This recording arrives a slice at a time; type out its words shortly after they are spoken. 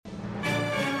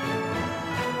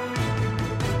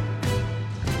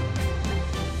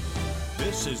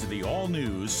This is the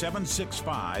all-new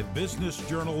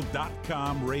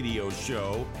 765businessjournal.com radio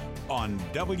show on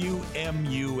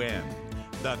WMUN,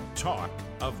 the talk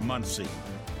of Muncie.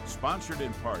 Sponsored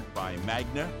in part by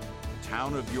Magna,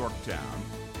 Town of Yorktown,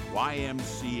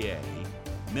 YMCA,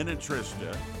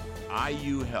 Minnetrista,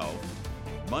 IU Health,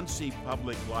 Muncie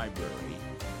Public Library,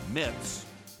 MITS,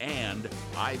 and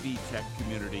Ivy Tech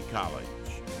Community College.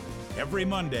 Every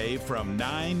Monday from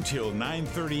 9 till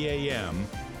 9:30 a.m.,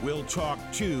 we'll talk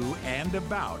to and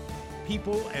about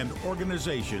people and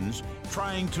organizations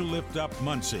trying to lift up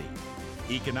Muncie,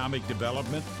 economic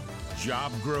development,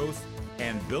 job growth,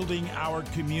 and building our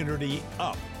community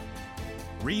up.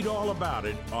 Read all about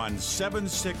it on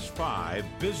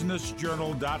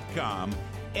 765businessjournal.com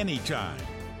anytime,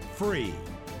 free,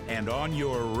 and on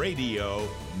your radio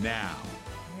now.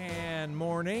 And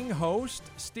morning, host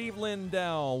Steve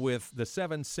Lindell with the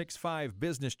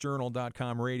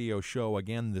 765businessjournal.com radio show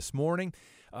again this morning.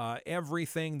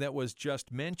 Everything that was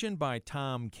just mentioned by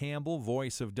Tom Campbell,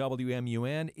 voice of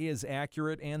WMUN, is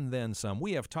accurate and then some.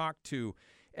 We have talked to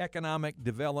economic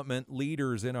development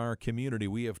leaders in our community.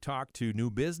 We have talked to new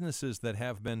businesses that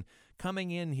have been coming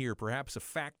in here, perhaps a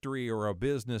factory or a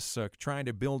business trying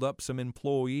to build up some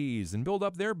employees and build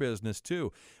up their business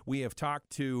too. We have talked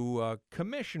to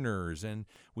commissioners, and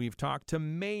we've talked to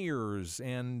mayors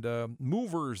and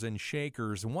movers and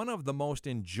shakers. One of the most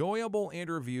enjoyable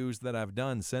interviews that I've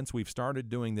done since we've started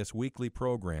doing this weekly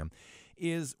program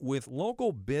is with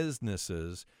local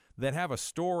businesses that have a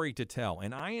story to tell.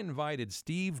 And I invited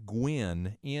Steve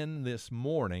Guinn in this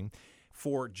morning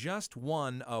for just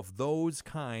one of those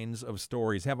kinds of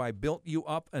stories. Have I built you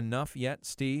up enough yet,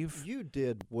 Steve? You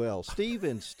did well. Steve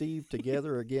and Steve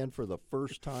together again for the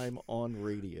first time on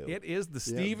radio. It is the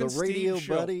Steve and Steve radio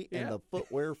show. buddy and the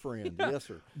footwear friend. Yes,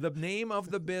 sir. The name of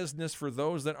the business, for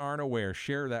those that aren't aware,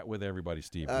 share that with everybody,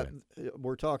 Steve.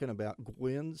 We're talking about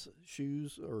Gwynn's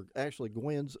shoes, or actually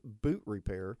Gwynn's boot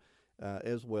repair,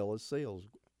 as well as sales.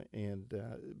 And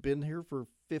been here for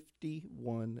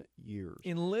 51 years.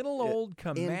 In little old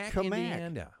Cammack,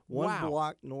 Indiana. One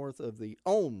block north of the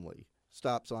only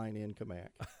stop sign in Cammack.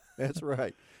 That's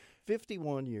right.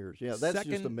 51 years. Yeah, that's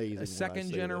just amazing.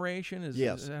 Second generation?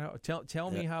 Yes. Tell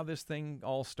me how this thing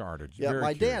all started. Yeah, Very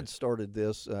my curious. dad started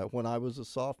this when I was a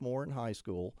sophomore in high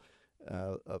school.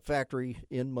 A factory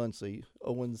in Muncie,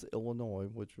 Owens, Illinois,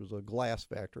 which was a glass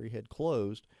factory, had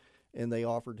closed. And they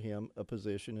offered him a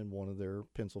position in one of their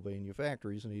Pennsylvania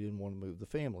factories, and he didn't want to move the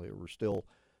family. There were still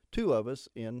two of us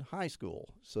in high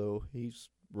school. So he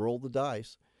rolled the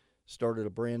dice, started a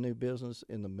brand new business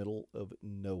in the middle of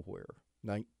nowhere,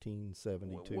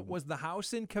 1972. Was the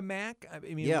house in Cammack? I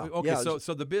mean, yeah. Okay, yeah,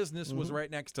 so the business was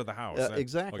right next to the house.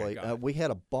 Exactly. Okay, we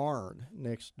had a barn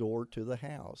next door to the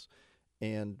house,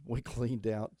 and we cleaned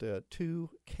out 2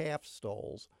 calf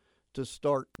stalls to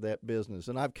start that business.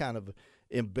 And I've kind of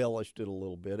embellished it a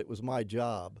little bit. It was my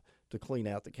job to clean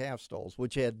out the calf stalls,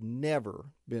 which had never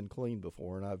been cleaned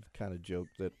before. And I've kind of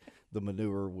joked that the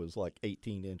manure was like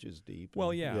 18 inches deep.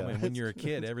 Well, yeah. I mean, when you're a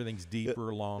kid, everything's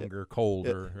deeper, longer,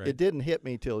 colder. Right? It didn't hit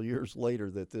me till years later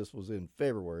that this was in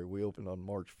February. We opened on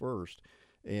March 1st.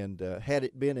 And had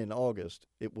it been in August,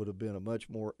 it would have been a much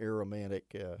more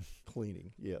aromatic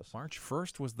cleaning, yes. March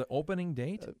 1st was the opening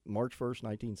date? March 1st,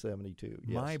 1972,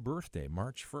 yes. My birthday,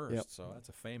 March 1st. Yep. So that's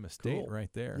a famous date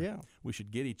right there. Yeah. We should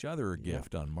get each other a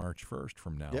gift on March 1st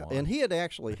from now on. And he had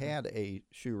actually had a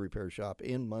shoe repair shop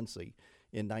in Muncie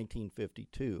in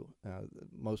 1952.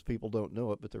 Most people don't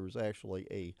know it, but there was actually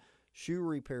a shoe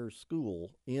repair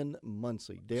school in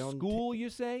Muncie. School, you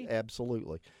say?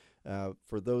 Absolutely.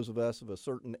 For those of us of a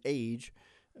certain age,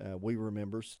 we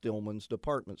remember Stillman's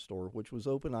Department Store, which was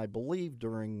open, I believe,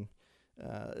 during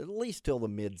at least till the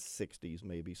mid-'60s,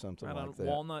 maybe, something right like that. On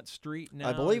Walnut Street now?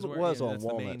 I believe it was on that's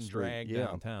Walnut the main Street. drag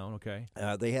downtown, okay.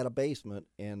 They had a basement,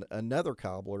 and another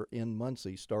cobbler in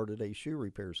Muncie started a shoe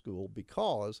repair school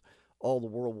because all the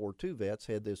World War II vets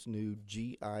had this new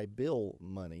GI Bill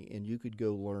money, and you could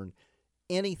go learn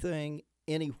anything,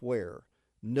 anywhere.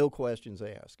 No questions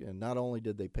asked. And not only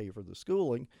did they pay for the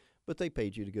schooling, but they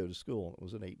paid you to go to school. It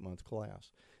was an 8-month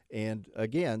class. And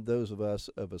again, those of us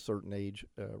of a certain age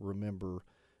remember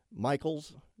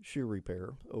Michael's Shoe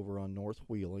Repair over on North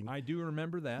Wheeling. I do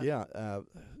remember that. Yeah.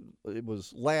 It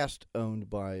was last owned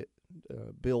by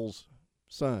Bill's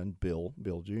son, Bill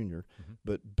Jr.,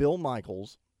 but Bill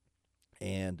Michaels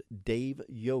and Dave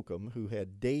Yoakum, who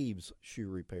had Dave's Shoe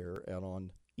Repair out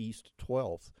on East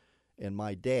 12th. and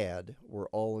my dad were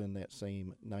all in that same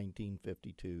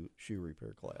 1952 shoe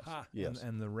repair class. Yes.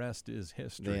 And the rest is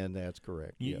history. And that's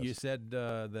correct. You said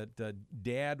that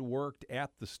Dad worked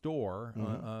at the store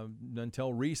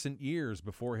until recent years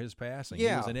before his passing.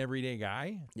 Yeah. He was an everyday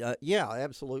guy? Yeah,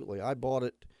 absolutely. I bought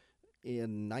it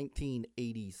in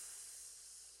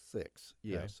 1986.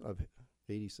 Yes.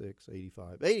 86,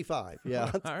 85.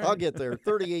 Yeah, Right. I'll get there.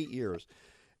 38 years.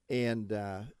 And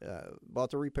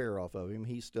bought the repair off of him.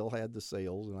 He still had the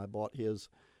sales, and I bought his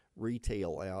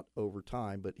retail out over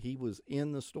time. But he was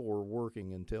in the store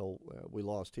working until we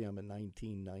lost him in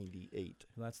 1998.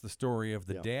 That's the story of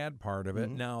the dad part of it.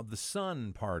 Now the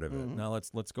son part of it. Now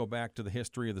let's go back to the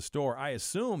history of the store. I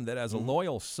assume that as a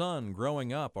loyal son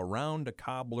growing up around a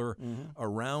cobbler,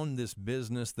 around this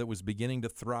business that was beginning to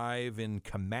thrive in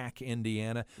Cammack,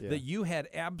 Indiana, that you had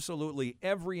absolutely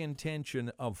every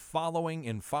intention of following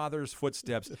in Father's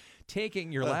footsteps.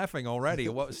 You're laughing already.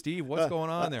 Steve, what's going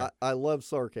on there? I love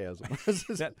sarcasm.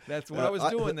 That's what I was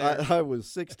doing there. I was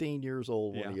 16 years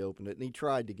old when he opened it, and he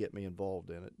tried to get me involved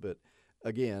in it. But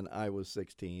again, I was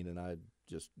 16, and I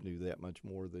just knew that much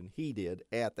more than he did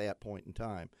at that point in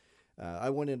time. I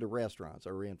went into restaurants.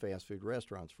 I ran fast food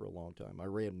restaurants for a long time. I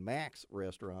ran Mack's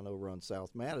restaurant over on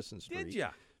South Madison Street. Did ya?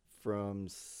 From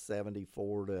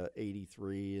 74 to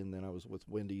 83, and then I was with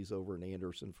Wendy's over in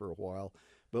Anderson for a while.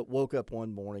 But woke up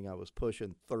one morning, I was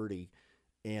pushing 30,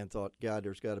 and thought, God,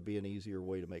 there's got to be an easier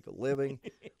way to make a living.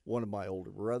 One of my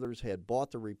older brothers had bought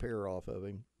the repair off of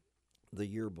him the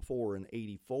year before in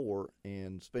 84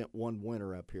 and spent one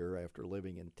winter up here after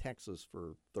living in Texas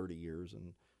for 30 years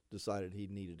and decided he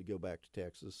needed to go back to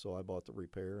Texas. So I bought the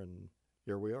repair, and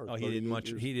here we are. Oh, he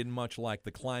didn't much like the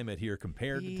climate here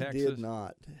compared to Texas? He did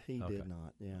not. He did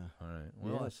not, yeah. All right.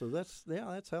 Well, so that's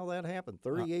how that happened.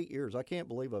 38 years. I can't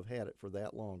believe I've had it for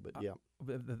that long, but yeah.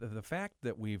 The fact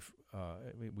that we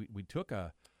took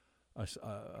a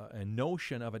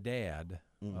notion of a dad,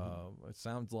 it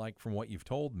sounds like from what you've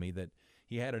told me that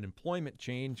he had an employment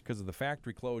change because of the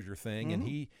factory closure thing, and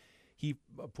he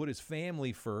put his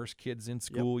family first, kids in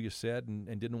school, you said,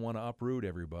 and didn't want to uproot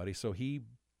everybody, so he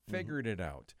figured it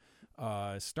out.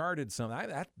 Started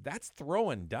that's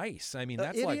throwing dice. I mean,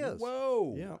 that's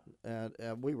whoa. Yeah,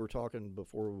 and we were talking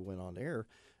before we went on air.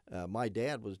 My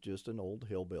dad was just an old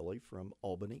hillbilly from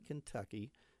Albany,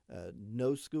 Kentucky.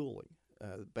 No schooling.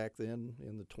 Back then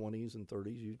in the 20s and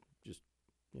 30s, you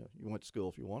went to school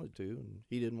if you wanted to, and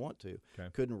he didn't want to. Okay.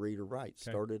 Couldn't read or write.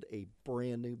 Okay. Started a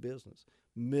brand new business,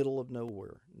 middle of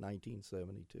nowhere,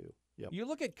 1972. Yep. You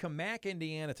look at Cammack,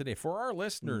 Indiana today. For our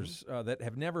listeners that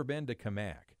have never been to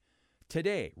Cammack,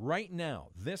 today, right now,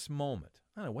 this moment,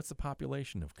 I don't know, what's the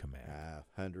population of Cammack?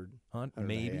 100,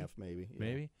 maybe, and a half, maybe. Yeah.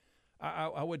 Maybe.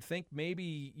 I would think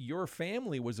maybe your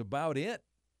family was about it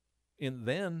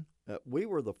then. We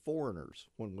were the foreigners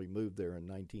when we moved there in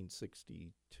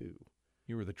 1962.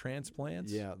 You were the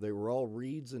transplants? Yeah, they were all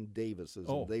Reeds and Davises,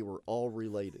 and they were all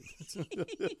related.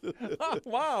 Oh,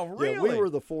 wow, really? Yeah, we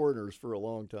were the foreigners for a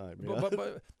long time. Yeah.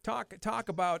 But talk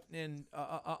about in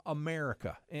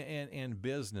America and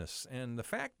business, and the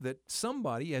fact that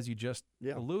somebody, as you just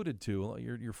alluded to,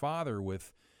 your father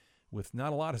with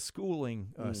not a lot of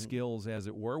schooling skills, as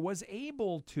it were, was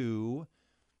able to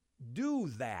do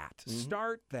that,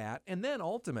 start that, and then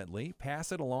ultimately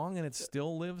pass it along, and it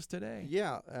still lives today.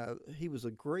 Yeah, he was a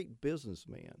great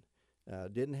businessman.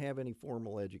 Didn't have any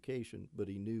formal education, but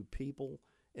he knew people,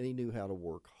 and he knew how to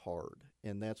work hard,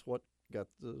 and that's what got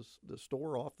the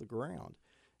store off the ground.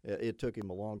 It took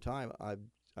him a long time. I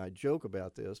joke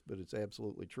about this, but it's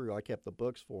absolutely true. I kept the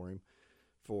books for him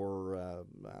for, I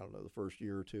don't know, the first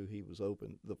year or two he was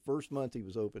open. The first month he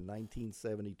was open,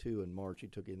 1972, in March, he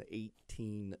took in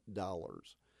 $18.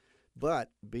 But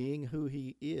being who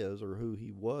he is, or who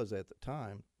he was at the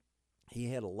time,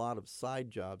 he had a lot of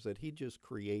side jobs that he just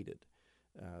created.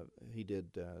 He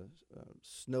did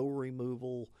snow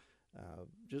removal,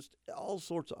 just all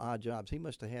sorts of odd jobs. He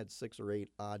must have had 6 or 8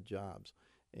 odd jobs.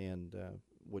 And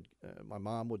my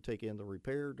mom would take in the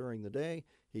repair during the day.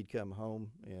 He'd come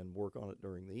home and work on it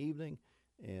during the evening.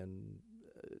 And,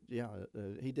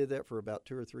 he did that for about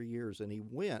 2 or 3 years. And he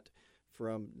went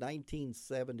from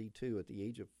 1972 at the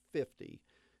age of 50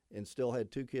 and still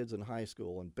had 2 kids in high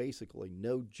school and basically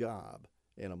no job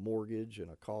and a mortgage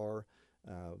and a car.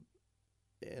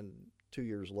 And 2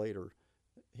 years later,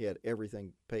 he had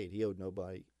everything paid. He owed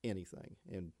nobody anything.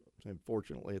 And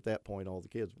fortunately, at that point, all the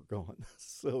kids were gone.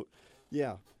 So,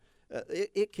 yeah,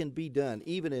 it can be done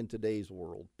even in today's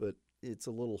world, but it's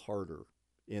a little harder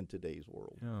in today's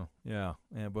world. Oh, yeah.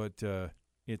 But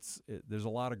there's a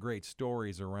lot of great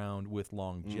stories around with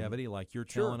longevity, like you're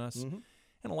telling us.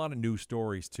 and a lot of news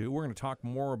stories, too. We're going to talk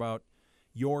more about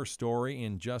your story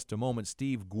in just a moment.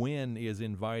 Steve Guinn is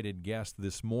invited guest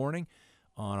this morning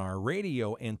on our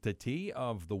radio entity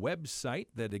of the website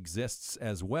that exists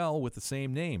as well with the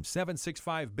same name,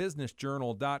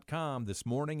 765businessjournal.com, this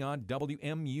morning on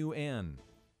WMUN.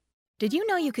 Did you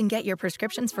know you can get your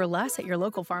prescriptions for less at your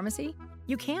local pharmacy?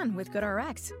 You can with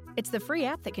GoodRx. It's the free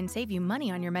app that can save you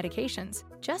money on your medications.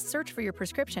 Just search for your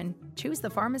prescription, choose the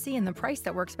pharmacy and the price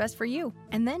that works best for you,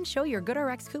 and then show your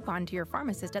GoodRx coupon to your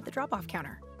pharmacist at the drop-off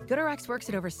counter. GoodRx works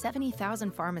at over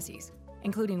 70,000 pharmacies,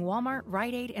 including Walmart,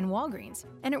 Rite Aid, and Walgreens,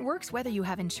 and it works whether you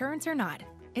have insurance or not.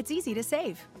 It's easy to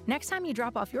save. Next time you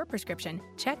drop off your prescription,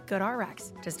 check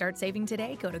GoodRx. To start saving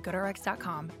today, go to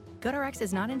GoodRx.com. GoodRx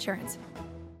is not insurance.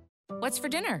 What's for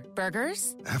dinner?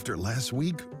 Burgers? After last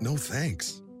week, no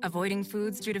thanks. Avoiding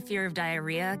foods due to fear of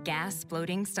diarrhea, gas,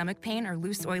 bloating, stomach pain, or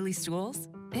loose, oily stools?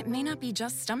 It may not be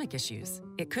just stomach issues.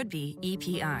 It could be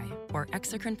EPI, or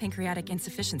exocrine pancreatic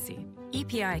insufficiency.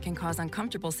 EPI can cause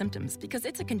uncomfortable symptoms because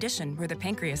it's a condition where the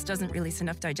pancreas doesn't release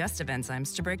enough digestive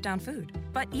enzymes to break down food.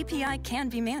 But EPI can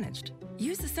be managed.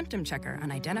 Use the symptom checker on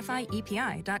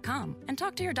identifyepi.com and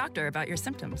talk to your doctor about your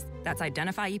symptoms. That's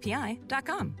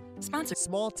identifyepi.com. Sponsor.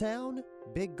 Small town,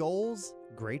 big goals,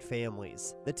 great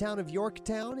families. The town of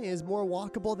Yorktown is more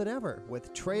walkable than ever,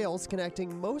 with trails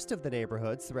connecting most of the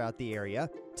neighborhoods throughout the area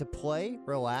to play,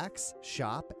 relax,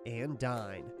 shop, and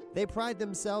dine. They pride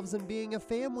themselves in being a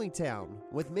family town,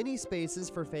 with many spaces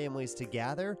for families to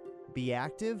gather, be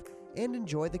active, and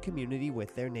enjoy the community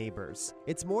with their neighbors.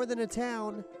 It's more than a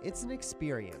town, it's an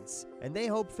experience, and they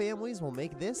hope families will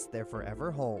make this their forever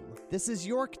home. This is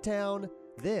Yorktown.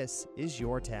 This is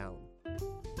your town.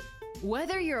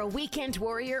 Whether you're a weekend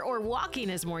warrior or walking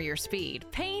is more your speed,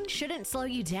 pain shouldn't slow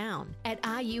you down. At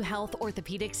IU Health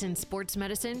Orthopedics and Sports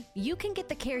Medicine, you can get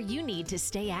the care you need to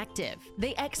stay active.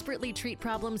 They expertly treat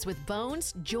problems with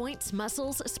bones, joints,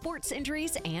 muscles, sports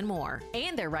injuries, and more.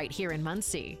 And they're right here in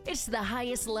Muncie. It's the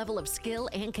highest level of skill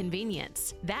and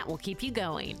convenience. That will keep you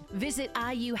going. Visit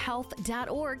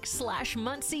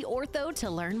iuhealth.org/Muncie Ortho to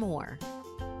learn more.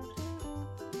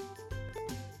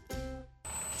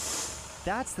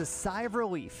 That's the sigh of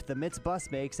relief the MITS bus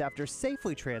makes after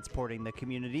safely transporting the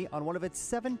community on one of its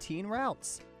 17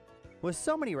 routes. With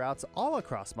so many routes all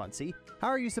across Muncie, how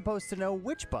are you supposed to know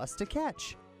which bus to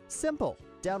catch? Simple.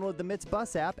 Download the MITS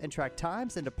bus app and track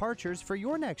times and departures for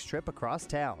your next trip across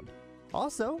town.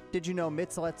 Also, did you know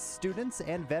MITS lets students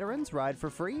and veterans ride for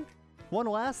free? One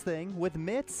last thing, with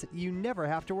MITS, you never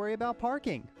have to worry about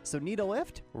parking. So need a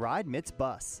lift? Ride MITS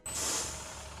bus.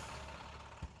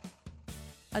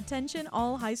 Attention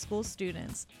all high school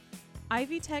students.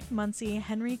 Ivy Tech Muncie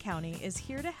Henry County is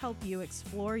here to help you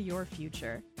explore your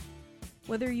future.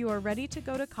 Whether you are ready to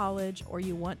go to college or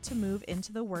you want to move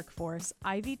into the workforce,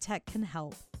 Ivy Tech can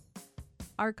help.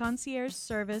 Our concierge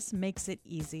service makes it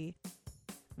easy.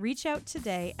 Reach out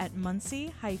today at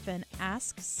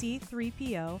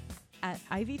muncie-askc3po at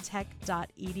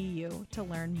ivytech.edu to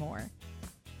learn more.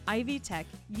 Ivy Tech,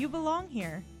 you belong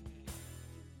here.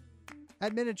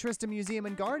 At Minnetrista Museum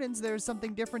and Gardens, there's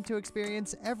something different to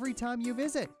experience every time you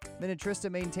visit.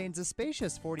 Minnetrista maintains a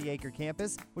spacious 40-acre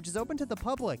campus, which is open to the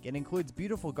public and includes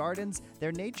beautiful gardens,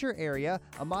 their nature area,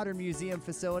 a modern museum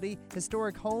facility,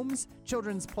 historic homes,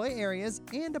 children's play areas,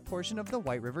 and a portion of the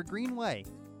White River Greenway.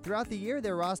 Throughout the year,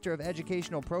 their roster of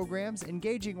educational programs,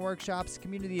 engaging workshops,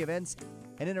 community events,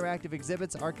 and interactive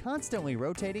exhibits are constantly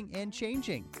rotating and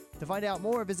changing. To find out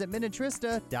more, visit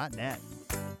minnetrista.net.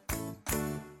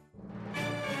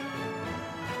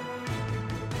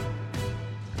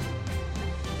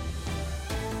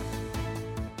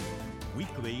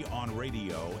 Weekly on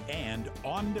radio and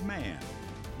on demand.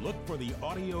 Look for the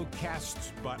audio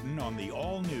casts button on the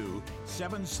all-new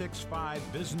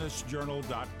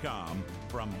 765businessjournal.com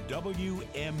from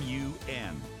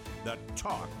WMUN, the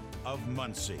talk of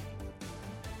Muncie.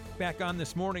 Back on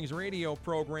this morning's radio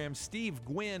program, Steve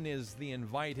Guinn is the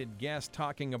invited guest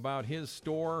talking about his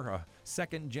store, a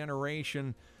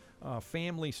second-generation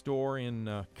family store in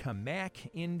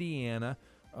Cammack, Indiana.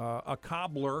 A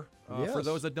cobbler, Yes. for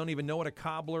those that don't even know what a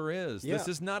cobbler is. Yeah. This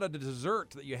is not a dessert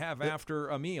that you have after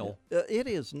a meal. It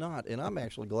is not, and I'm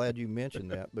actually glad you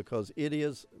mentioned that because it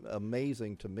is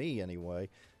amazing to me anyway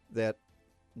that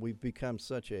we've become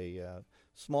such a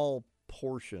small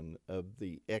portion of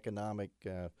the economic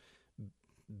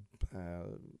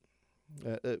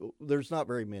There's not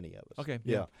very many of us. Okay.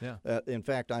 Yeah. Yeah. In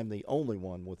fact, I'm the only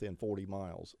one within 40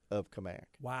 miles of Cammack.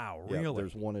 Wow, Yeah, really?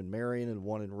 there's one in Marion and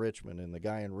one in Richmond, and the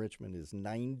guy in Richmond is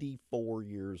 94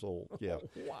 years old. Yeah.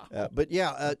 Wow. But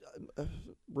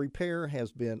repair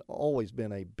has always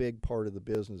been a big part of the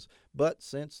business. But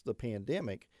since the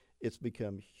pandemic, it's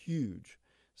become huge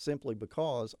simply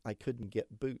because I couldn't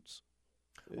get boots.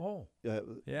 Oh,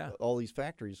 All these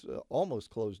factories almost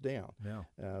closed down.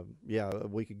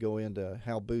 We could go into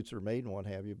how boots are made and what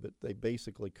have you, but they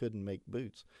basically couldn't make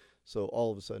boots. So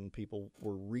all of a sudden people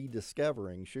were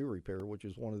rediscovering shoe repair, which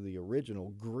is one of the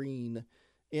original green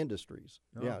industries.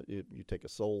 Oh. Yeah, you take a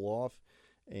sole off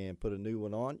and put a new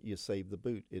one on, you save the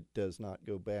boot. It does not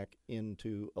go back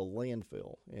into a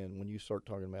landfill. And when you start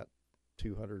talking about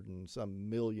 200 and some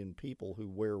million people who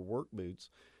wear work boots,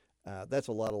 that's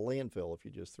a lot of landfill if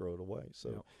you just throw it away.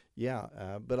 So,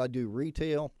 but I do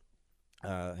retail,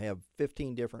 have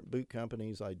 15 different boot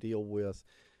companies I deal with.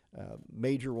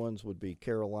 Major ones would be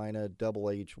Carolina,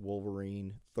 Double H,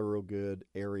 Wolverine, Thorogood,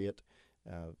 Ariat.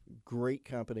 Great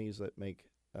companies that make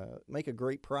a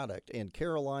great product. And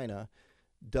Carolina,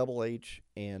 Double H,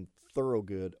 and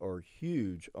Thorogood are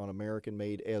huge on American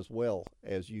made as well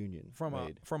as union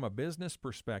made. From a business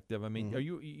perspective, I mean, are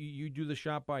you do the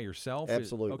shop by yourself?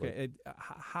 Absolutely. Okay.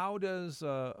 How does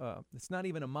it's not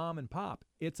even a mom and pop?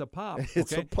 It's a pop.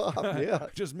 It's a pop. Yeah.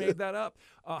 Just made that up.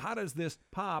 How does this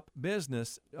pop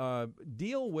business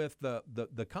deal with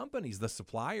the companies, the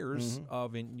suppliers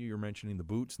of? And you're mentioning the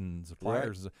boots and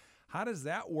suppliers. Right. How does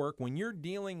that work when you're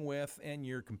dealing with and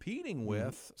you're competing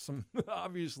with some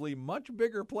obviously much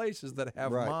bigger places that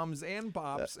have moms and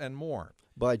pops and more?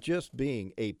 By just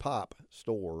being a pop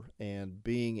store and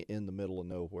being in the middle of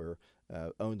nowhere,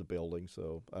 own the building,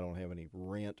 so I don't have any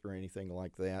rent or anything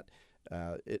like that.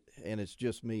 And it's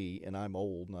just me, and I'm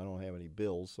old, and I don't have any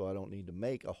bills, so I don't need to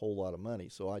make a whole lot of money.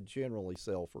 So I generally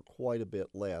sell for quite a bit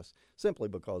less simply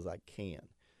because I can.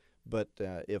 But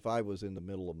if I was in the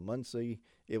middle of Muncie,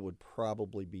 it would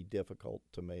probably be difficult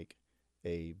to make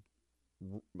a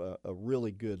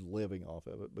really good living off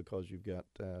of it because you've got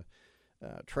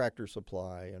Tractor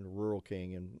Supply and Rural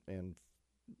King and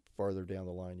farther down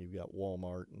the line you've got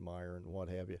Walmart and Meijer and what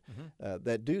have you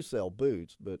that do sell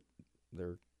boots, but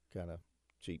they're kind of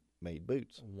cheap made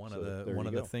boots. One of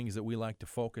the things that we like to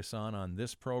focus on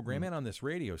this program and on this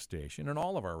radio station and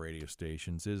all of our radio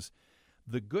stations is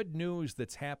the good news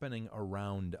that's happening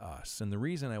around us. And the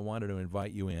reason I wanted to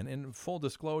invite you in full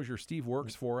disclosure, Steve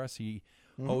works for us. He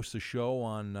hosts a show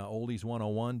on Oldies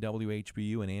 101,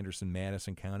 WHBU in Anderson,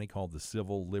 Madison County called The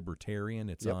Civil Libertarian.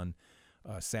 It's on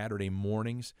Saturday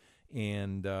mornings.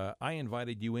 And I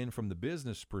invited you in from the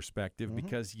business perspective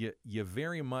because you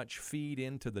very much feed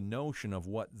into the notion of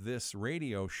what this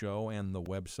radio show and the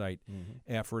website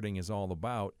efforting is all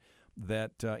about.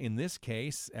 That in this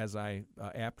case, as I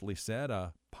aptly said,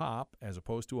 a pop as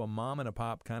opposed to a mom and a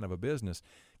pop kind of a business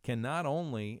can not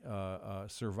only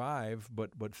survive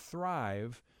but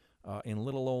thrive in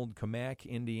little old Cammack,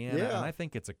 Indiana. Yeah. And I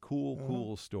think it's a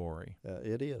cool story.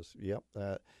 It is, yep.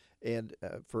 And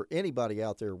for anybody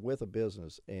out there with a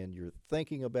business and you're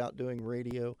thinking about doing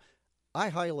radio, I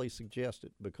highly suggest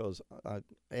it because I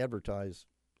advertise,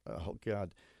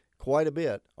 quite a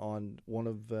bit on one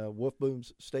of Wolf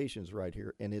Boom's stations right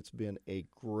here, and it's been a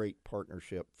great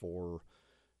partnership for,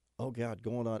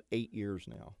 going on 8 years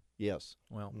now. Yes.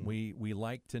 Well, we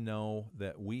like to know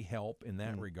that we help in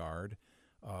that regard.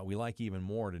 We like even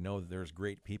more to know that there's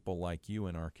great people like you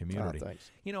in our community.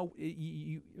 Thanks. You know,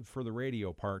 you, for the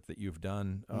radio part that you've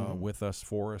done with us,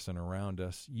 for us, and around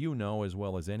us, you know as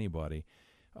well as anybody,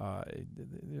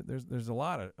 there's a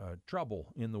lot of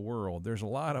trouble in the world. There's a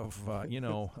lot of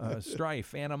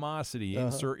strife, animosity.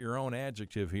 Insert your own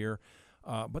adjective here,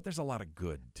 but there's a lot of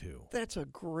good too. That's a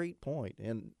great point.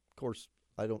 And of course,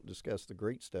 I don't discuss the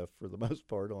great stuff for the most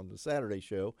part on the Saturday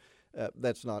show.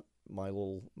 That's not my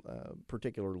little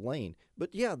particular lane.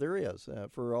 But yeah, there is.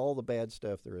 For all the bad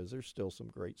stuff there's still some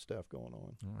great stuff going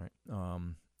on. All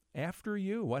right. After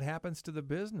you, what happens to the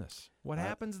business? What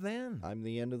happens then? I'm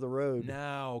the end of the road.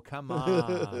 No, come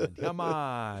on. Come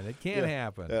on. It can't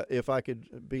happen. If I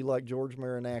could be like George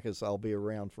Marinakis, I'll be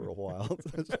around for a while.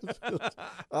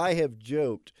 I have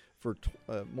joked for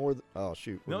more than... Oh,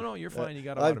 shoot. No, you're fine. You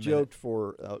got I've joked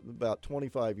for about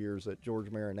 25 years that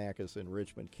George Marinakis in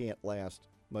Richmond can't last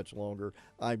much longer.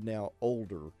 I'm now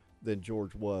older than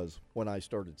George was when I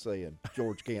started saying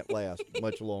George can't last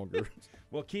much longer.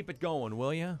 Well, keep it going,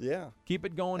 will you? Yeah. Keep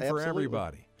it going Absolutely. For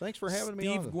everybody. Thanks for having me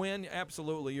on. Steve Guinn,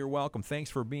 absolutely, you're welcome. Thanks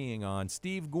for being on.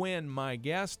 Steve Guinn, my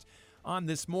guest. on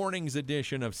this morning's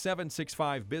edition of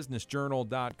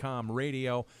 765businessjournal.com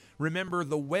radio. Remember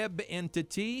the web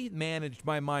entity managed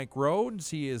by Mike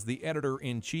Rhodes. He is the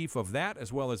editor-in-chief of that,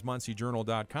 as well as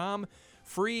MunseyJournal.com.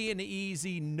 Free and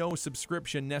easy, no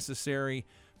subscription necessary.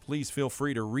 Please feel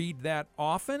free to read that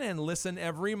often and listen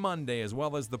every Monday, as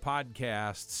well as the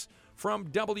podcasts from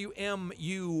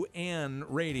WMUN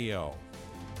Radio.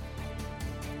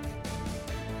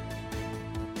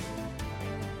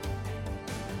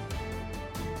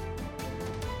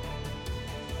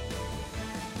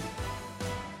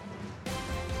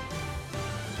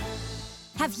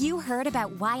 Have you heard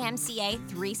about YMCA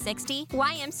 360?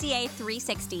 YMCA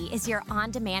 360 is your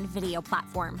on-demand video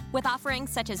platform with offerings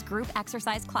such as group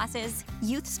exercise classes,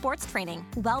 youth sports training,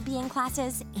 well-being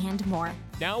classes, and more.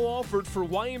 Now offered for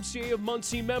YMCA of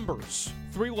Muncie members.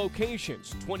 3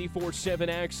 locations, 24/7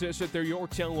 access at their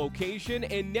Yorktown location,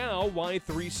 and now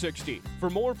Y360. For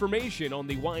more information on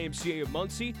the YMCA of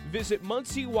Muncie, visit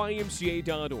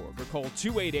MuncieYMCA.org or call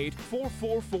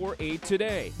 288-4448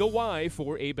 today. The Y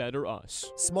for a better us.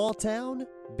 Small town,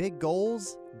 big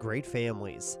goals, great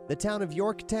families. The town of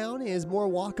Yorktown is more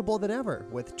walkable than ever,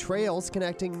 with trails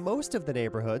connecting most of the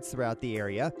neighborhoods throughout the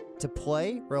area to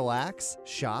play, relax,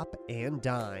 shop, and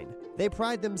dine. They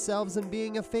pride themselves in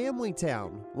being a family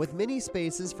town, with many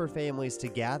spaces for families to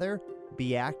gather,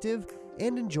 be active,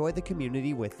 and enjoy the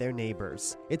community with their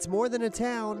neighbors. It's more than a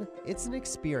town, it's an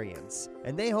experience,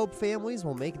 and they hope families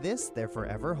will make this their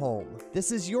forever home.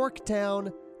 This is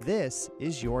Yorktown. This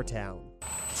is your town.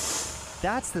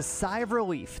 That's the sigh of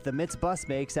relief the MITS bus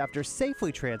makes after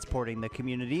safely transporting the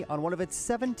community on one of its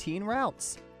 17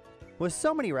 routes. With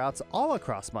so many routes all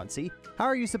across Muncie, how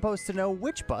are you supposed to know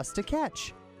which bus to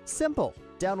catch? Simple.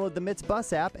 Download the MITS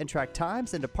bus app and track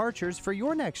times and departures for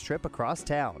your next trip across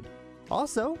town.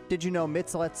 Also, did you know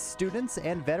MITS lets students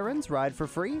and veterans ride for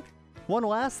free? One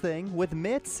last thing, with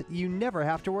MITS, you never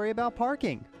have to worry about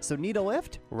parking. So need a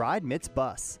lift? Ride MITS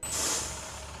bus.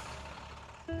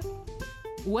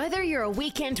 Whether you're a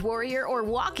weekend warrior or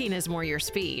walking is more your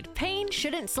speed, pain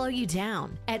shouldn't slow you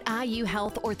down. At IU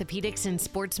Health Orthopedics and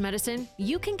Sports Medicine,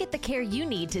 you can get the care you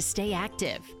need to stay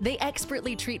active. They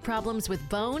expertly treat problems with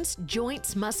bones,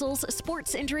 joints, muscles,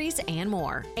 sports injuries, and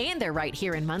more. And they're right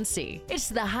here in Muncie. It's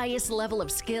the highest level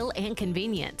of skill and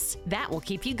convenience. That will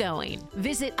keep you going.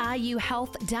 Visit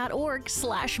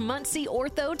iuhealth.org/Muncie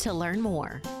Ortho to learn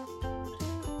more.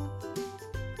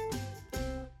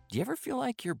 Do you ever feel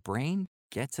like your brain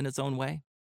gets in its own way?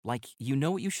 Like you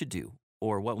know what you should do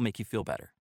or what will make you feel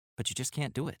better, but you just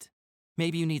can't do it.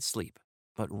 Maybe you need sleep,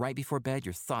 but right before bed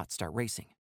your thoughts start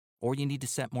racing. Or you need to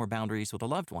set more boundaries with a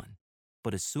loved one,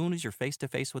 but as soon as you're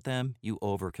face-to-face with them, you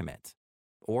overcommit.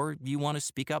 Or you want to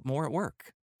speak up more at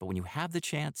work, but when you have the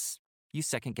chance, you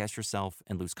second-guess yourself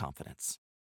and lose confidence.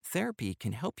 Therapy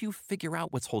can help you figure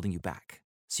out what's holding you back,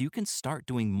 so you can start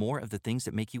doing more of the things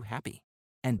that make you happy.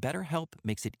 And BetterHelp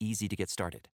makes it easy to get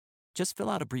started. Just fill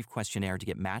out a brief questionnaire to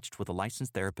get matched with a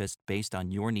licensed therapist based on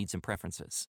your needs and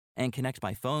preferences. And connect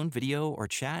by phone, video, or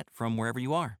chat from wherever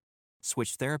you are.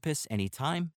 Switch therapists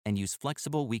anytime and use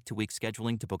flexible week-to-week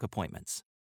scheduling to book appointments.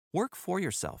 Work for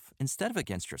yourself instead of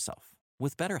against yourself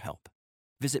with BetterHelp.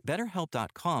 Visit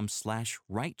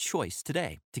BetterHelp.com/rightchoice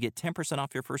today to get 10%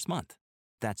 off your first month.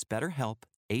 That's BetterHelp,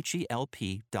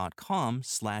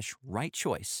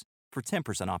 HELP.com/rightchoice. for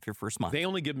 10% off your first month. They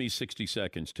only give me 60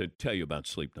 seconds to tell you about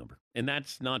Sleep Number, and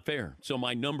that's not fair. So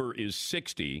my number is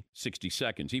 60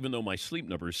 seconds, even though my sleep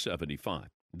number is 75.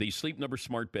 The Sleep Number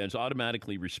smart beds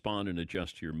automatically respond and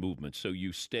adjust to your movements, so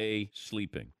you stay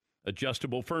sleeping.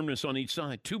 Adjustable firmness on each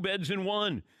side, 2 beds in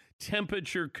one.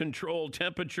 Temperature control,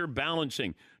 temperature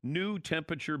balancing, new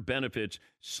temperature benefits.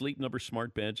 Sleep Number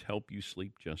smart beds help you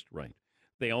sleep just right.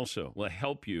 They also will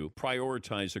help you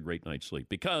prioritize a great night's sleep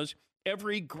because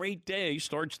every great day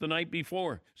starts the night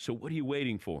before. So what are you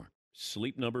waiting for?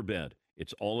 Sleep Number bed.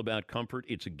 It's all about comfort.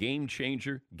 It's a game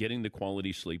changer, getting the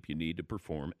quality sleep you need to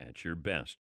perform at your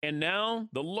best. And now,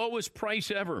 the lowest price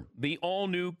ever. The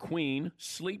all-new Queen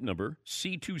Sleep Number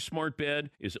C2 Smart Bed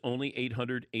is only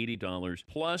 $880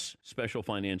 plus special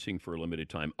financing for a limited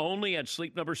time. Only at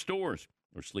Sleep Number stores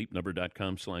or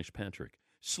sleepnumber.com/Patrick.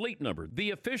 Sleep Number,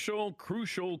 the official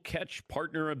crucial catch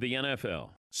partner of the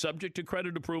NFL. Subject to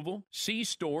credit approval. See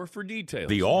store for details.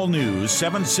 The all-new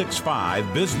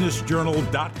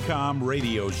 765businessjournal.com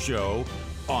radio show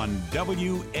on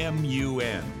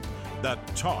WMUN, the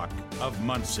talk of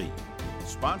Muncie.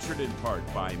 Sponsored in part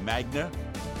by Magna,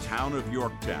 Town of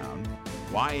Yorktown,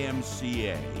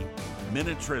 YMCA,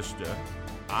 Minnetrista,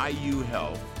 IU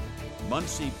Health,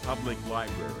 Muncie Public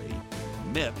Library,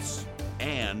 MITS,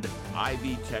 and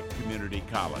Ivy Tech Community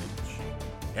College.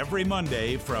 Every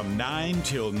Monday from 9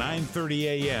 till 9:30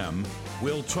 a.m.,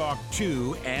 we'll talk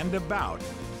to and about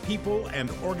people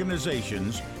and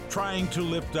organizations trying to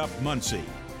lift up Muncie.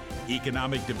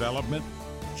 Economic development,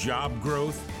 job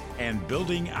growth, and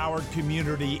building our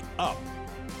community up.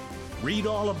 Read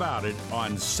all about it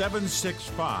on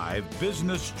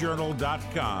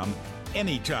 765businessjournal.com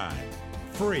anytime.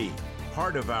 Free.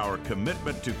 Part of our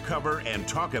commitment to cover and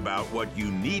talk about what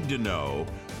you need to know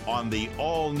on the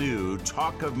all-new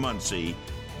Talk of Muncie,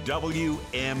 WMUN.